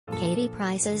Katie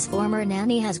Price's former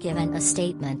nanny has given a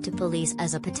statement to police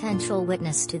as a potential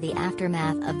witness to the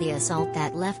aftermath of the assault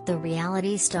that left the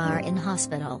reality star in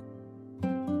hospital.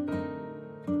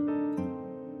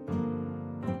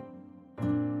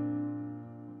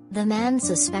 The man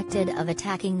suspected of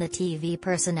attacking the TV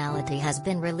personality has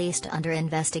been released under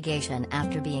investigation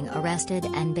after being arrested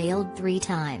and bailed 3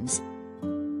 times.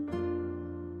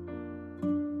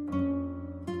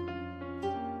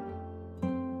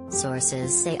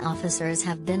 Sources say officers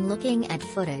have been looking at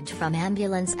footage from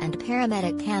ambulance and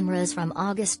paramedic cameras from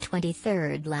August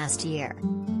 23 last year.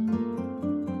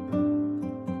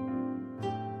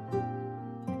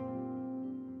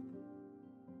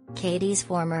 Katie's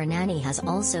former nanny has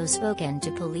also spoken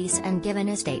to police and given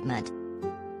a statement.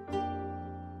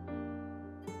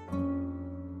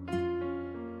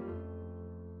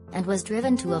 And was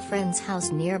driven to a friend's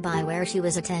house nearby where she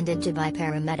was attended to by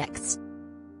paramedics.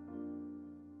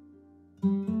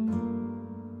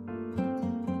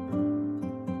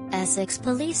 Essex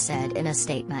police said in a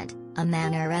statement, a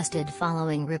man arrested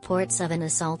following reports of an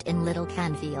assault in Little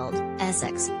Canfield,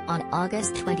 Essex, on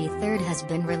August 23 has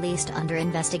been released under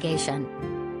investigation.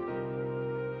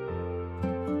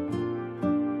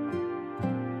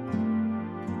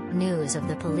 News of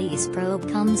the police probe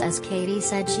comes as Katie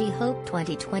said she hoped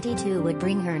 2022 would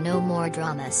bring her no more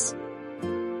dramas.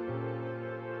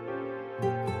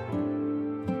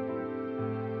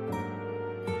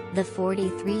 The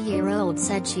 43-year-old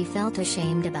said she felt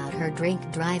ashamed about her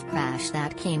drink-drive crash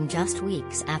that came just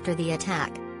weeks after the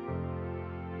attack.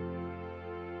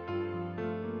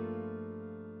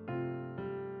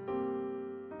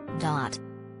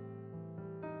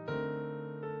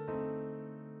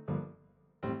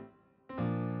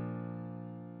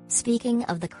 Speaking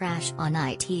of the crash on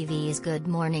ITV's Good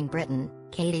Morning Britain,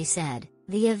 Katie said,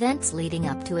 "The events leading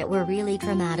up to it were really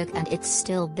traumatic and it's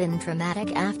still been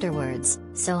traumatic afterwards,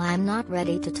 so I'm not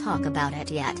ready to talk about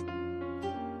it yet."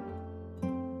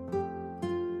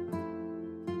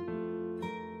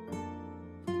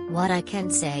 "What I can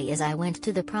say is I went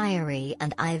to the Priory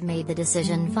and I've made the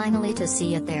decision finally to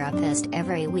see a therapist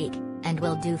every week, and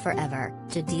will do forever,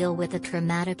 to deal with the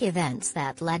traumatic events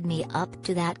that led me up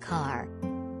to that car."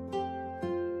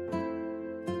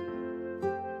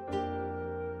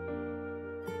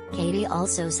 Katie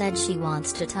also said she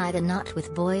wants to tie the knot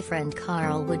with boyfriend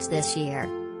Carl Woods this year.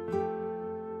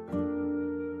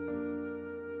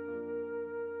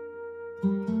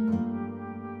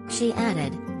 She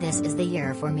added, "This is the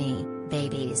year for me,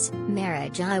 babies,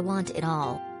 marriage, I want it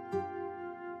all."